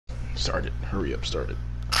Start it. Hurry up, start it.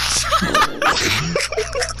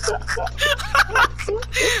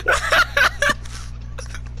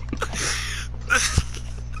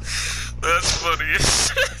 That's funny.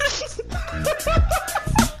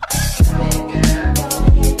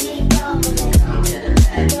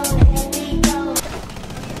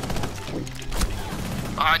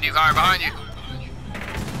 Behind you, car, behind you.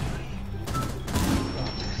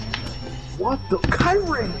 What the?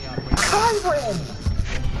 Kyron! Kyron!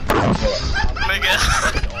 Nigga.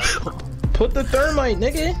 Put the thermite,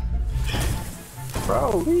 nigga.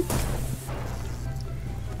 Bro,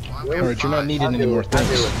 Alright, you're not needing any more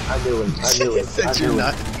things. I knew it. Said you're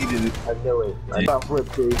not needing it. I knew it. I got flip,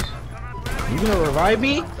 please. You gonna revive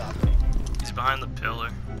me? He's behind the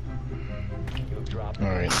pillar.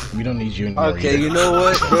 Alright, we don't need you anymore. Okay, either. you know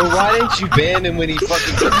what, bro? Why didn't you ban him when he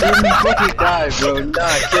fucking died, bro?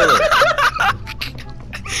 Nah, kill him.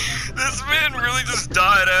 This man really just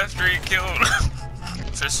died after he killed him.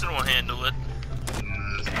 Tristan will handle it.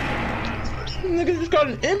 Nigga just got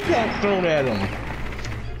an impact thrown at him.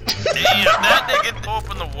 Damn, that nigga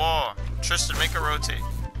opened the wall. Tristan, make a rotate.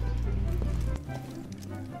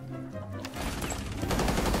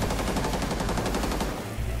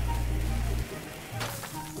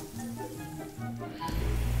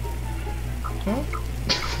 Huh?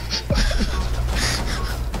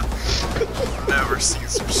 Never seen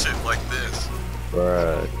some shit like this.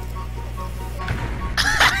 Bruh.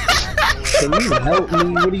 Can you help me?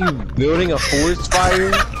 What are you building, a forest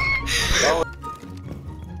fire? Oh.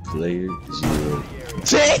 Player 0.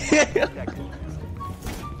 Damn!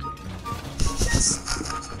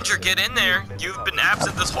 Roger, get in there. You've been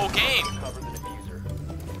absent this whole game.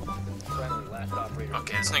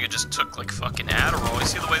 Okay, this nigga just took like fucking Adderall. You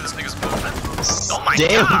see the way this nigga's moving? Oh my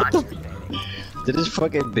god! Did his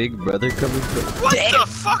fucking big brother come in? What the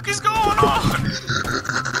fuck is going on?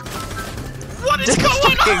 What is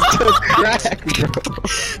going on? Took crack, bro.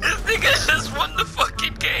 This nigga just won the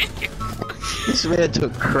fucking game. This man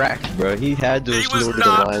took crack, bro. He had to have He was snorted a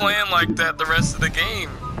not line. playing like that the rest of the game.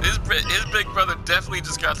 His big brother definitely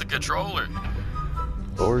just got the controller.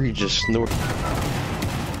 Or he just snorted.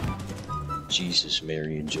 Jesus,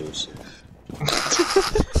 Mary, and Joseph.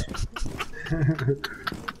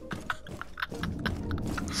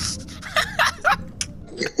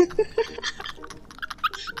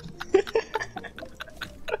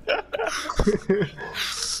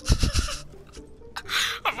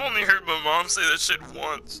 I've only heard my mom say that shit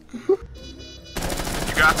once. You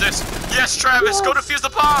got this? Yes, Travis, go defuse the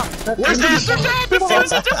bomb! They're dead,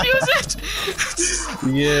 defuse it, defuse it!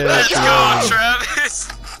 Yeah. Let's go, Travis!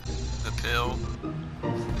 The pill.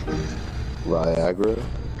 Viagra.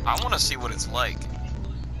 I wanna see what it's like.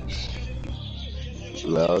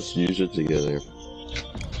 Let's use it together.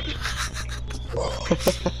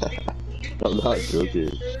 I'm not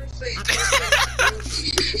joking.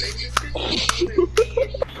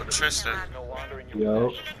 Tristan,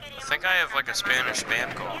 Yo. I think I have like a Spanish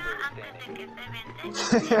spam call. I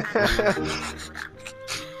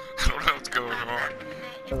don't know what's going on.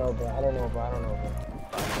 I don't know, bro. I don't know, bro.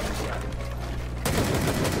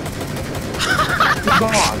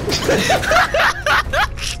 Come on.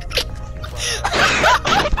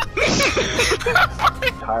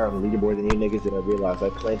 Higher on the leaderboard than you niggas that I realized I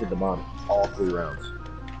planted the bomb all 3 rounds.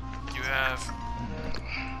 You have...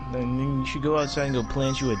 Then you should go outside and go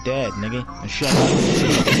plant you a dad, nigga. And shut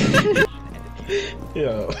up.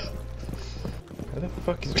 Yo. How the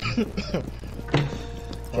fuck is...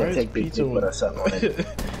 Can't take pizza with us up on it.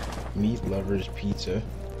 Meat lovers pizza.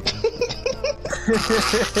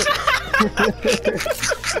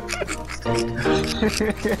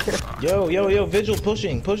 Yo, Vigil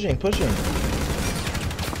pushing.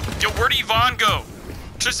 Yo, where'd Yvonne go?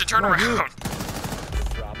 Tristan, turn around.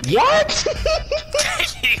 What?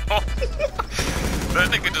 Yo, that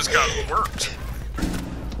nigga just got worked.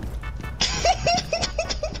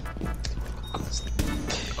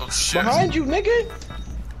 Oh shit. Behind you, nigga.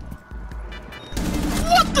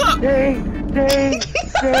 What the?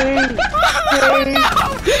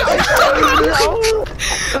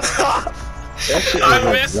 I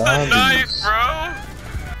missed the knife, bro.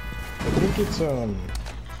 I think it's I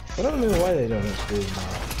don't know why they don't exclude now.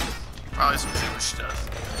 Probably some Jewish stuff.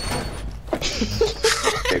 Is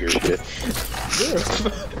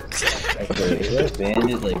that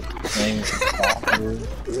bandit like playing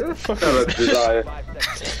You're a fucking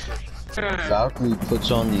Valkyrie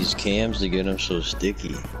puts on these cams to get him so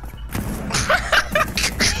sticky.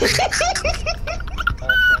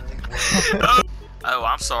 Oh,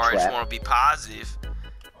 I'm sorry. I just want to be positive.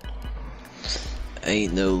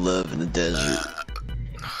 Ain't no love in the desert.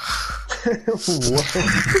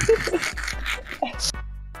 What?